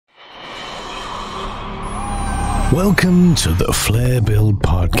Welcome to the Flare Build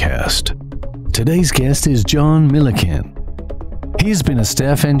Podcast. Today's guest is John Millikin. He's been a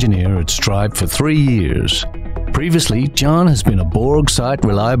staff engineer at Stripe for 3 years. Previously, John has been a Borg site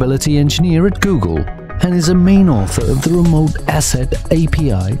reliability engineer at Google and is a main author of the Remote Asset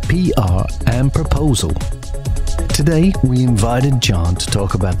API, PR, and proposal. Today, we invited John to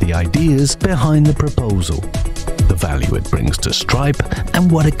talk about the ideas behind the proposal, the value it brings to Stripe, and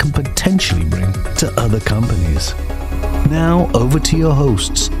what it can potentially bring to other companies. Now, over to your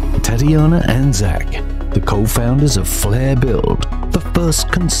hosts, Tatiana and Zach, the co-founders of Flare Build, the first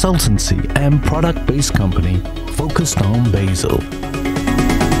consultancy and product-based company focused on Bazel.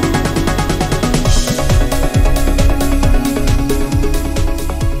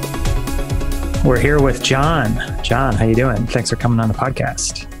 We're here with John. John, how you doing? Thanks for coming on the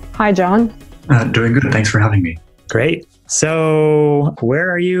podcast. Hi, John. Doing good. Thanks for having me. Great. So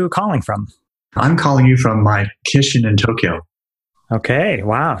where are you calling from? I'm calling you from my kitchen in Tokyo. Okay.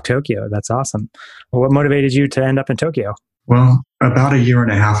 Wow. Tokyo. That's awesome. What motivated you to end up in Tokyo? Well, about a year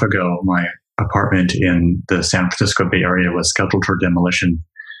and a half ago, my apartment in the San Francisco Bay Area was scheduled for demolition.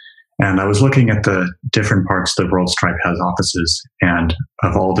 And I was looking at the different parts of the world Stripe has offices. And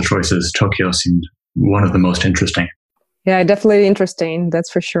of all the choices, Tokyo seemed one of the most interesting. Yeah, definitely interesting.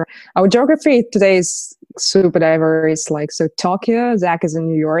 That's for sure. Our geography today is super diverse. So Tokyo, Zach is in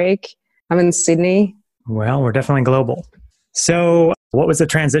New York. I'm in Sydney. Well, we're definitely global. So what was the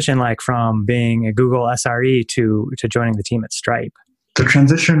transition like from being a Google SRE to joining the team at Stripe? The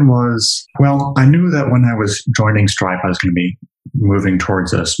transition was, well, I knew that when I was joining Stripe, I was going to be moving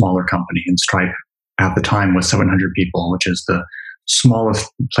towards a smaller company. And Stripe at the time was 700 people, which is the smallest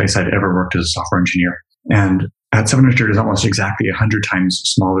place I'd ever worked as a software engineer. And at 700 is almost exactly 100 times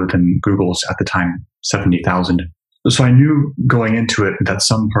smaller than Google's at the time, 70,000. So I knew going into it that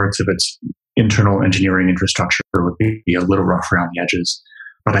some parts of its internal engineering infrastructure would be a little rough around the edges,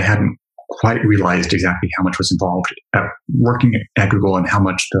 but I hadn't quite realized exactly how much was involved at working at Google and how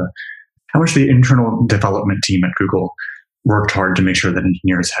much the internal development team at Google worked hard to make sure that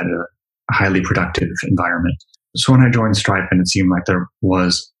engineers had a highly productive environment. So when I joined Stripe, and it seemed like there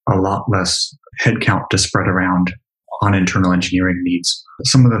was a lot less headcount to spread around on internal engineering needs.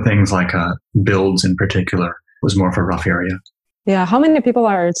 Some of the things like builds in particular was more of a rough area. Yeah. How many people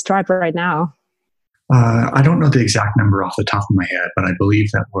are at Stripe right now? I don't know the exact number off the top of my head, but I believe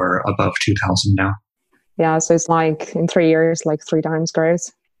that we're above 2,000 now. Yeah. So it's in 3 years, 3 times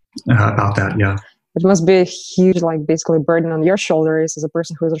growth. About that, yeah. It must be a huge, basically burden on your shoulders as a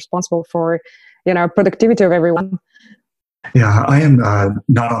person who is responsible for, productivity of everyone. Yeah, I am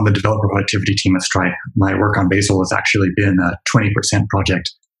not on the developer productivity team at Stripe. My work on Bazel has actually been a 20%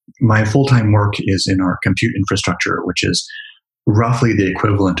 project. My full-time work is in our compute infrastructure, which is roughly the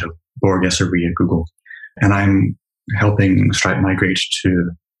equivalent of Borg SRE at Google. And I'm helping Stripe migrate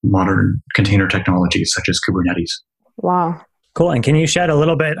to modern container technologies such as Kubernetes. Wow. Cool. And can you shed a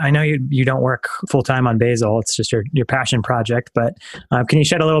little bit, I know you don't work full-time on Bazel, it's just your passion project, but can you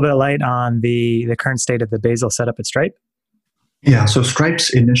shed a little bit of light on the current state of the Bazel setup at Stripe? Yeah, so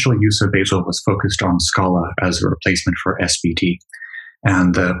Stripe's initial use of Bazel was focused on Scala as a replacement for SBT.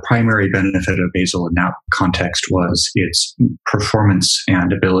 And the primary benefit of Bazel in that context was its performance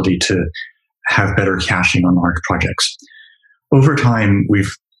and ability to have better caching on large projects. Over time,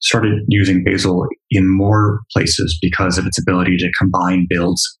 we've started using Bazel in more places because of its ability to combine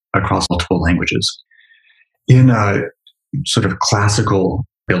builds across multiple languages. In a sort of classical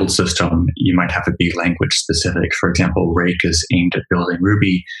build system, you might have it be language specific. For example, Rake is aimed at building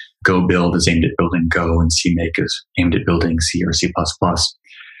Ruby, Go build is aimed at building Go, and CMake is aimed at building C or C++.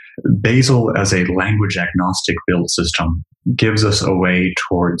 Bazel as a language agnostic build system gives us a way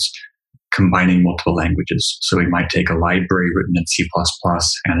towards combining multiple languages. So we might take a library written in C++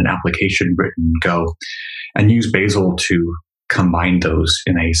 and an application written in Go and use Bazel to combine those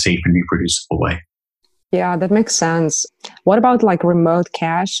in a safe and reproducible way. Yeah, that makes sense. What about remote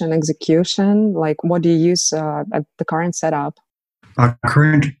cache and execution? What do you use at the current setup? Our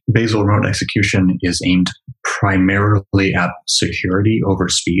current Bazel remote execution is aimed primarily at security over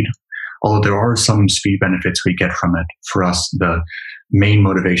speed, although there are some speed benefits we get from it. For us, the main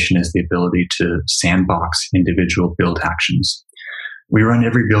motivation is the ability to sandbox individual build actions. We run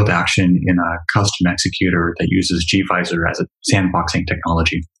every build action in a custom executor that uses gvisor as a sandboxing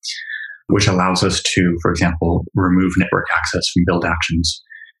technology, which allows us to, for example, remove network access from build actions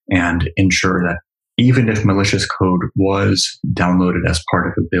and ensure that even if malicious code was downloaded as part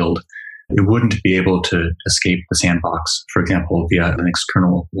of a build, it wouldn't be able to escape the sandbox, for example, via an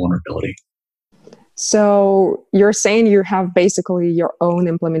external vulnerability. So you're saying you have basically your own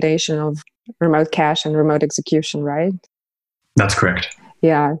implementation of remote cache and remote execution, right? That's correct.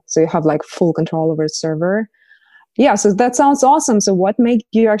 Yeah. So you have like full control over the server. Yeah. So that sounds awesome. So what made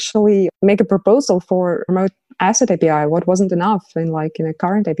you actually make a proposal for remote asset API? What wasn't enough in the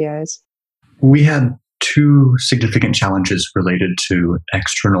current APIs? We had two significant challenges related to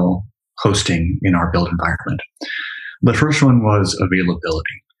external hosting in our build environment. The first one was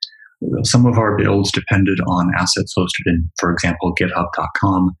availability. Some of our builds depended on assets hosted in, for example,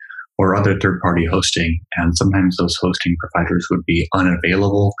 github.com or other third-party hosting, and sometimes those hosting providers would be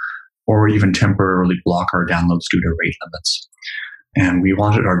unavailable or even temporarily block our downloads due to rate limits. And we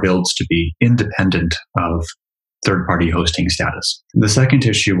wanted our builds to be independent of third-party hosting status. The second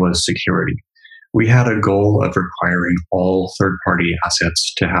issue was security. We had a goal of requiring all third-party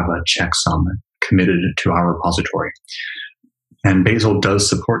assets to have a checksum committed to our repository. And Bazel does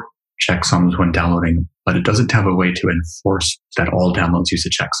support checksums when downloading, but it doesn't have a way to enforce that all downloads use a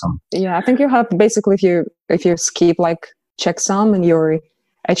checksum. Yeah, I think you have basically if you skip checksum in your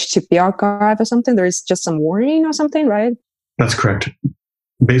HTTP archive or something, there is just some warning or something, right? That's correct.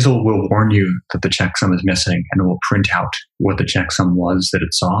 Bazel will warn you that the checksum is missing and will print out what the checksum was that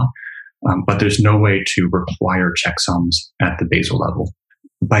it saw, but there's no way to require checksums at the Bazel level.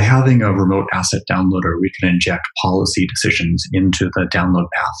 By having a remote asset downloader, we can inject policy decisions into the download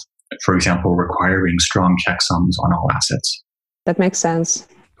path. For example, requiring strong checksums on all assets. That makes sense.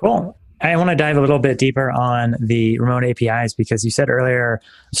 Cool. I want to dive a little bit deeper on the remote APIs because you said earlier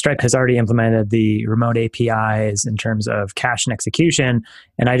Stripe has already implemented the remote APIs in terms of cache and execution.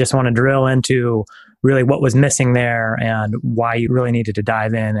 And I just want to drill into really what was missing there and why you really needed to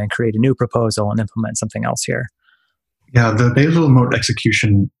dive in and create a new proposal and implement something else here. Yeah, the Bazel remote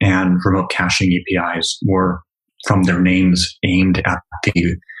execution and remote caching APIs were, from their names, aimed at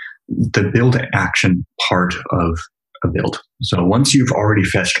the build action part of a build. So once you've already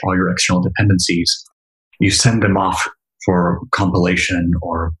fetched all your external dependencies, you send them off for compilation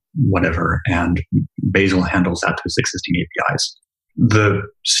or whatever, and Bazel handles that through existing APIs. The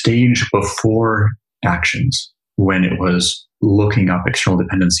stage before actions, when it was looking up external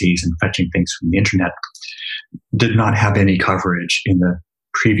dependencies and fetching things from the internet, did not have any coverage in the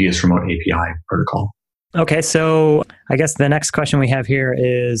previous remote API protocol. Okay, so I guess the next question we have here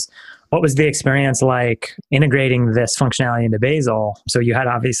is, what was the experience like integrating this functionality into Bazel? So you had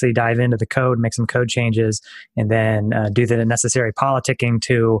to obviously dive into the code, make some code changes, and then do the necessary politicking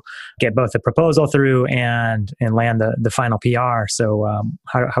to get both the proposal through and land the final PR. So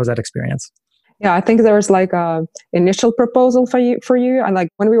how was that experience? Yeah, I think there was a initial proposal for you. And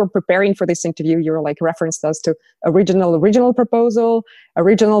when we were preparing for this interview, you were referenced us to original proposal,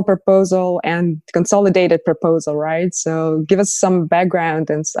 and consolidated proposal, right? So give us some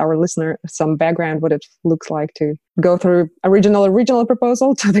background and our listener some background what it looks like to go through original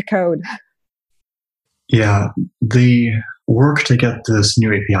proposal to the code. Yeah, the work to get this new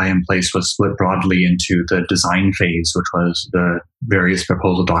API in place was split broadly into the design phase, which was the various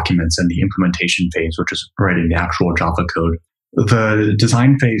proposal documents, and the implementation phase, which is writing the actual Java code. The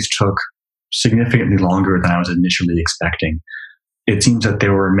design phase took significantly longer than I was initially expecting. It seems that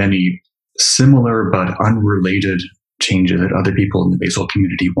there were many similar but unrelated changes that other people in the Bazel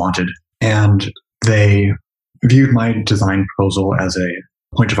community wanted, and they viewed my design proposal as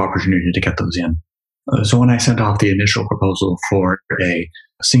a point of opportunity to get those in. So when I sent off the initial proposal for a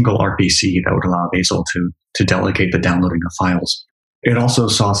single RPC that would allow Bazel to delegate the downloading of files, it also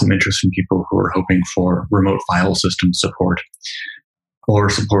saw some interest from people who were hoping for remote file system support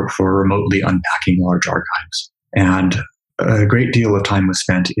or support for remotely unpacking large archives. And a great deal of time was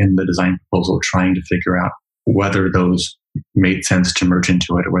spent in the design proposal trying to figure out whether those made sense to merge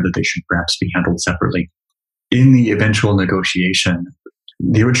into it or whether they should perhaps be handled separately. In the eventual negotiation,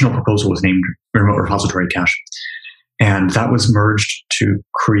 the original proposal was named Remote Repository Cache, and that was merged to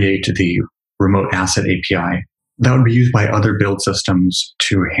create the Remote Asset API that would be used by other build systems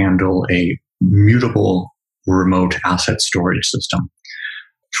to handle a mutable remote asset storage system.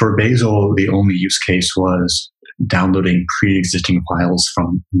 For Bazel, the only use case was downloading pre-existing files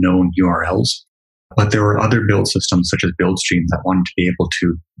from known URLs, but there were other build systems such as BuildStream that wanted to be able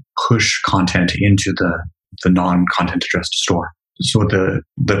to push content into the non-content addressed store. So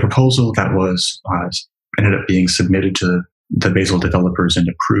the proposal that was ended up being submitted to the Bazel developers and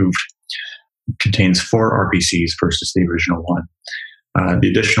approved contains 4 RPCs versus the original one. The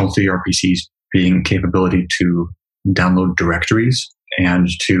additional 3 RPCs being capability to download directories and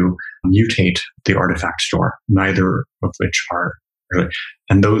to mutate the artifact store, neither of which are,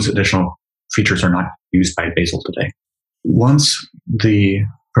 and those additional features are not used by Bazel today. Once the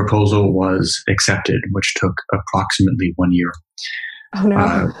proposal was accepted, which took approximately 1 year. Oh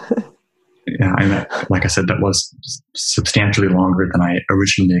no. Yeah, and like I said, that was substantially longer than I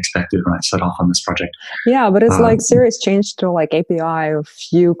originally expected when I set off on this project. Yeah, but it's like serious change to like API of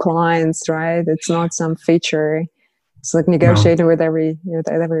few clients, right? It's not some feature. It's like negotiating with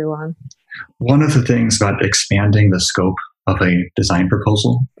everyone. One of the things about expanding the scope of a design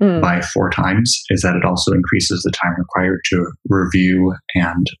proposal by 4 times is that it also increases the time required to review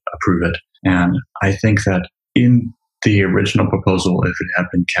and approve it. And I think that in the original proposal, if it had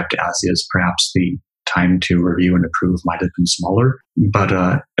been kept as is, perhaps the time to review and approve might have been smaller.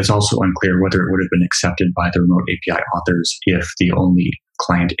 But it's also unclear whether it would have been accepted by the remote API authors if the only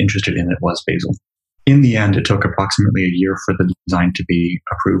client interested in it was Bazel. In the end, it took approximately a year for the design to be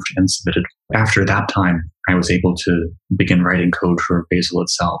approved and submitted. After that time, I was able to begin writing code for Bazel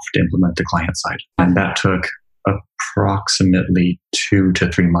itself to implement the client side. And that took approximately 2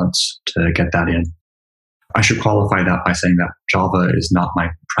 to 3 months to get that in. I should qualify that by saying that Java is not my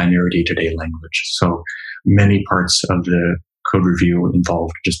primary day-to-day language. So many parts of the code review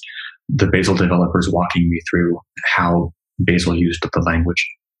involved just the Bazel developers walking me through how Bazel used the language.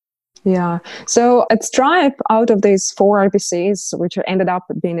 Yeah. So at Stripe, out of these 4 RPCs, which ended up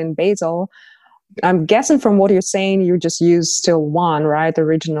being in Bazel, I'm guessing from what you're saying, you just use still one, right? The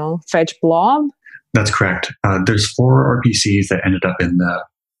original fetch blob? That's correct. There's 4 RPCs that ended up in the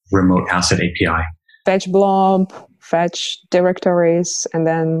remote asset API. Fetch blob, fetch directories, and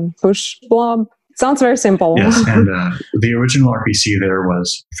then push blob. Sounds very simple. Yes, and the original RPC there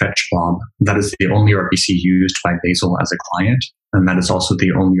was fetch blob. That is the only RPC used by Bazel as a client, and that is also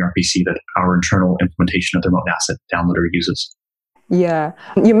the only RPC that our internal implementation of the remote asset downloader uses. Yeah.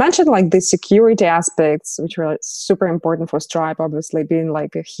 You mentioned like the security aspects, which are super important for Stripe, obviously being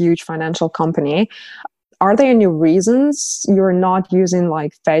like a huge financial company. Are there any reasons you're not using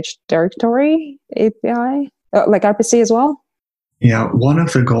like fetch directory API, like RPC as well? Yeah, one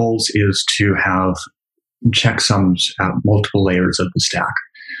of the goals is to have checksums at multiple layers of the stack.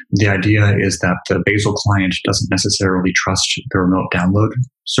 The idea is that the Bazel client doesn't necessarily trust the remote download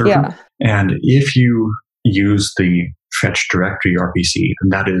server. Yeah. And if you use the fetch directory RPC, then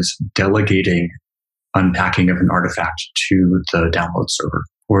that is delegating unpacking of an artifact to the download server.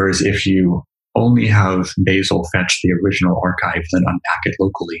 Whereas if you only have Bazel fetch the original archive, then unpack it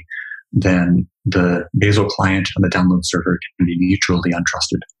locally, then the Bazel client and the download server can be mutually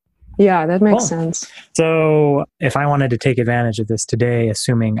untrusted. Yeah, that makes sense. So if I wanted to take advantage of this today,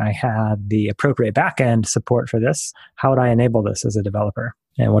 assuming I had the appropriate backend support for this, how would I enable this as a developer?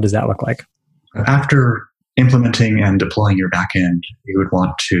 And what does that look like? After implementing and deploying your backend, you would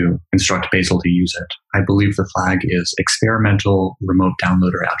want to instruct Bazel to use it. I believe the flag is experimental remote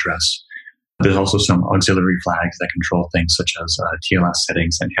downloader address. There's also some auxiliary flags that control things such as TLS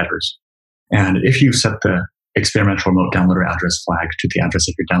settings and headers. And if you set the experimental remote downloader address flag to the address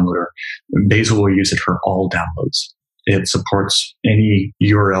of your downloader, Bazel will use it for all downloads. It supports any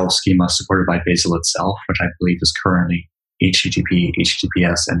URL schema supported by Bazel itself, which I believe is currently HTTP,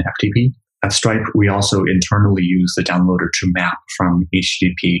 HTTPS, and FTP. At Stripe, we also internally use the downloader to map from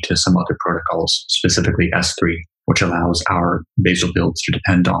HTTP to some other protocols, specifically S3, which allows our Bazel builds to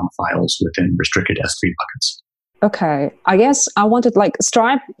depend on files within restricted S3 buckets. Okay. I guess I wanted like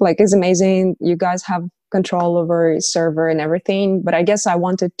Stripe is amazing. You guys have control over server and everything, but I guess I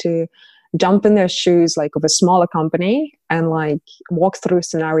wanted to jump in their shoes like of a smaller company and like walk through a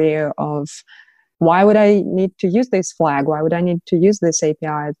scenario of why would I need to use this flag? Why would I need to use this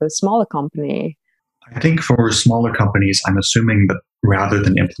API as a smaller company? I think for smaller companies, I'm assuming that rather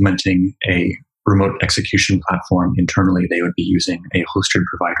than implementing a remote execution platform internally, they would be using a hosted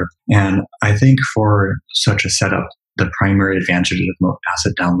provider. And I think for such a setup, the primary advantage of the remote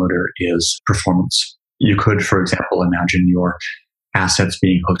asset downloader is performance. You could, for example, imagine your assets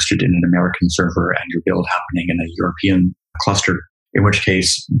being hosted in an American server and your build happening in a European cluster, in which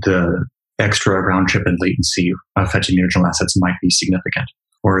case the extra round trip and latency of fetching the original assets might be significant.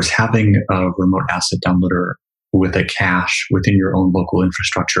 Whereas having a remote asset downloader with a cache within your own local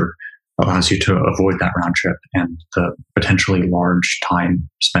infrastructure allows you to avoid that round trip and the potentially large time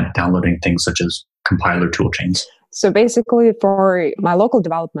spent downloading things such as compiler toolchains. So basically for my local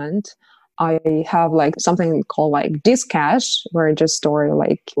development, I have like something called like disk cache where I just store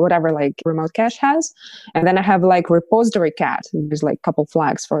like whatever like remote cache has. And then I have like repository cache. There's like a couple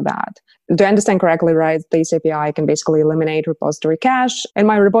flags for that. Do I understand correctly, right? This API can basically eliminate repository cache and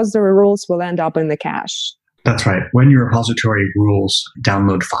my repository rules will end up in the cache. That's right. When your repository rules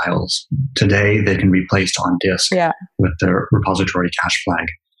download files, today they can be placed on disk with the repository cache flag,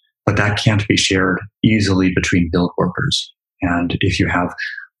 but that can't be shared easily between build workers. And if you have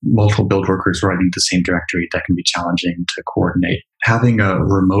multiple build workers writing the same directory, that can be challenging to coordinate. Having a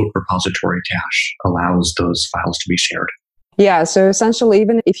remote repository cache allows those files to be shared. Yeah, so essentially,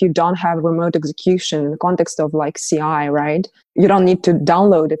 even if you don't have remote execution in the context of like CI, right? You don't need to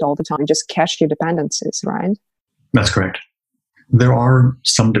download it all the time, just cache your dependencies, right? That's correct. There are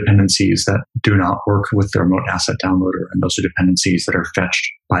some dependencies that do not work with the remote asset downloader, and those are dependencies that are fetched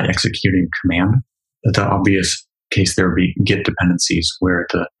by executing command. The obvious case there would be Git dependencies, where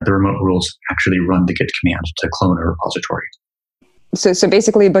the remote rules actually run the Git command to clone a repository. So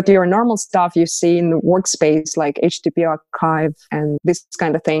basically, but your normal stuff you see in the workspace, like HTTP archive and this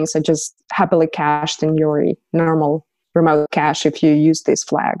kind of things, are just happily cached in your normal remote cache if you use this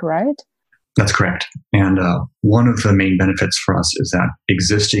flag, right? That's correct. And one of the main benefits for us is that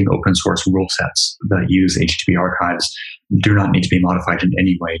existing open source rule sets that use HTTP archives do not need to be modified in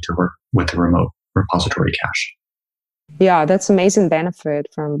any way to work with the remote repository cache. Yeah, that's amazing benefit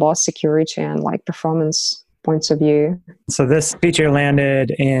from both security and like performance points of view. So this feature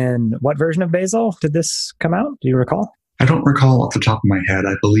landed in what version of Bazel did this come out? Do you recall? I don't recall off the top of my head.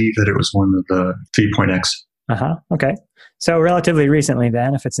 I believe that it was one of the 3.x. Okay. So relatively recently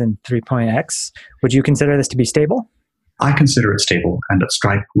then, if it's in 3.x, would you consider this to be stable? I consider it stable. And at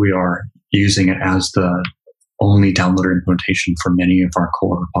Stripe, we are using it as the only downloader implementation for many of our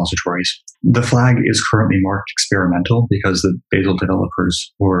core repositories. The flag is currently marked experimental because the Bazel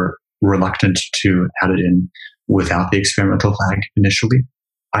developers were reluctant to add it in without the experimental flag initially.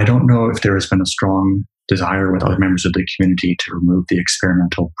 I don't know if there has been a strong desire with other members of the community to remove the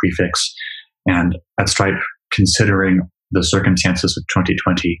experimental prefix. And at Stripe, considering the circumstances of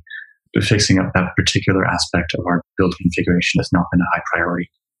 2020, fixing up that particular aspect of our build configuration has not been a high priority.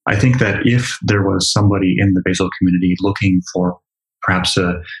 I think that if there was somebody in the Bazel community looking for perhaps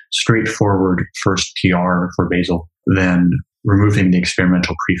a straightforward first PR for Bazel, then removing the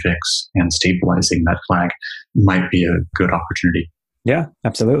experimental prefix and stabilizing that flag might be a good opportunity. Yeah,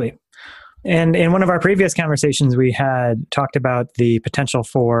 absolutely. And in one of our previous conversations, we had talked about the potential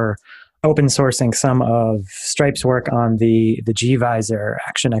for open sourcing some of Stripe's work on the gvisor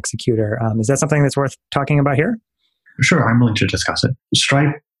action executor. Is that something that's worth talking about here? Sure, I'm willing to discuss it.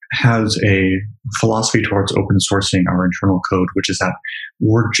 Stripe has a philosophy towards open sourcing our internal code, which is that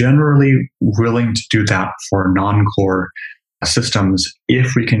we're generally willing to do that for non-core systems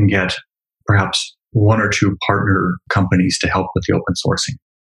if we can get perhaps one or two partner companies to help with the open sourcing.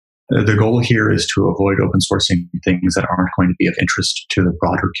 The goal here is to avoid open sourcing things that aren't going to be of interest to the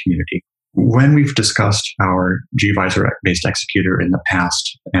broader community. When we've discussed our gvisor-based executor in the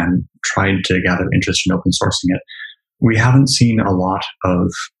past and tried to gather interest in open sourcing it, we haven't seen a lot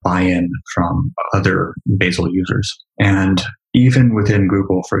of buy-in from other Bazel users. And even within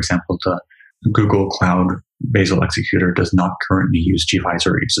Google, for example, the Google Cloud Bazel executor does not currently use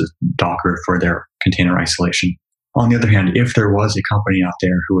gvisor. It uses Docker for their container isolation. On the other hand, if there was a company out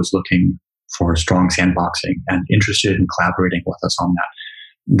there who was looking for strong sandboxing and interested in collaborating with us on that,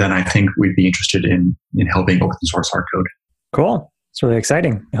 then I think we'd be interested in helping open source our code. Cool. It's really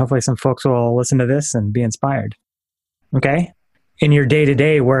exciting. Hopefully some folks will listen to this and be inspired. Okay. In your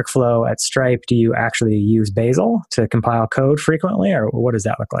day-to-day workflow at Stripe, do you actually use Bazel to compile code frequently, or what does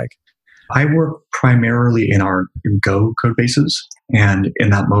that look like? I work primarily in our Go code bases, and in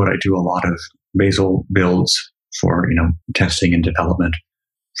that mode, I do a lot of Bazel builds for testing and development.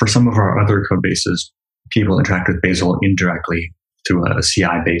 For some of our other code bases, people interact with Bazel indirectly through a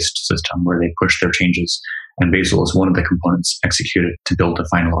CI-based system where they push their changes, and Bazel is one of the components executed to build a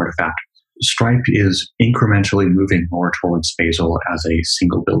final artifact. Stripe is incrementally moving more towards Bazel as a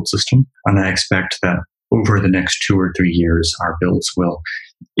single build system, and I expect that over the next 2 or 3 years, our builds will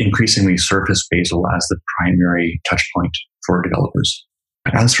increasingly surface Bazel as the primary touch point for developers.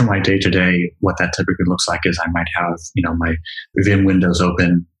 As for my day-to-day, what that typically looks like is I might have, my Vim windows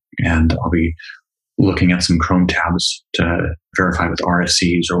open, and I'll be looking at some Chrome tabs to verify with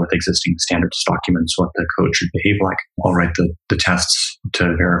RFCs or with existing standards documents what the code should behave like. I'll write the tests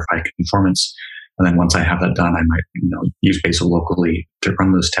to verify conformance. And then once I have that done, I might use Bazel locally to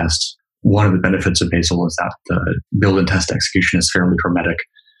run those tests. One of the benefits of Bazel is that the build and test execution is fairly hermetic.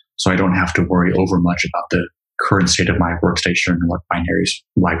 So I don't have to worry over much about the current state of my workstation and what binaries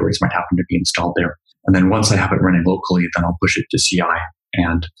libraries might happen to be installed there. And then once I have it running locally, then I'll push it to CI,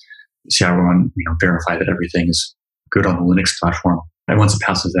 and CI will verify that everything is good on the Linux platform. And once it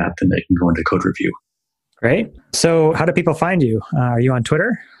passes that, then they can go into code review. Great. So how do people find you? Are you on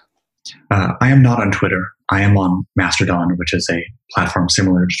Twitter? I am not on Twitter. I am on Mastodon, which is a platform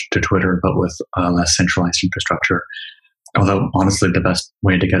similar to Twitter, but with a less centralized infrastructure. Although, honestly, the best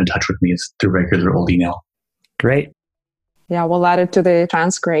way to get in touch with me is through regular old email. Great. Yeah, we'll add it to the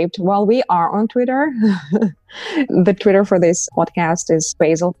transcript. Well, we are on Twitter. The Twitter for this podcast is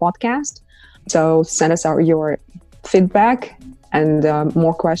Basil Podcast. So send us your feedback and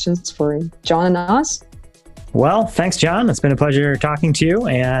more questions for John and us. Well, thanks, John. It's been a pleasure talking to you.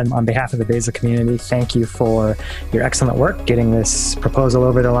 And on behalf of the Basil community, thank you for your excellent work getting this proposal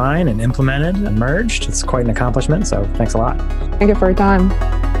over the line and implemented and merged. It's quite an accomplishment. So thanks a lot. Thank you for your time.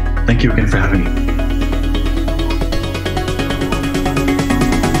 Thank you again for having me.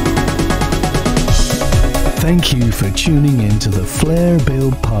 Thank you for tuning in to the Flare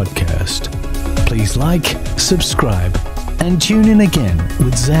Build podcast. Please like, subscribe, and tune in again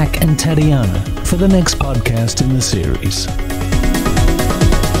with Zach and Tatiana for the next podcast in the series.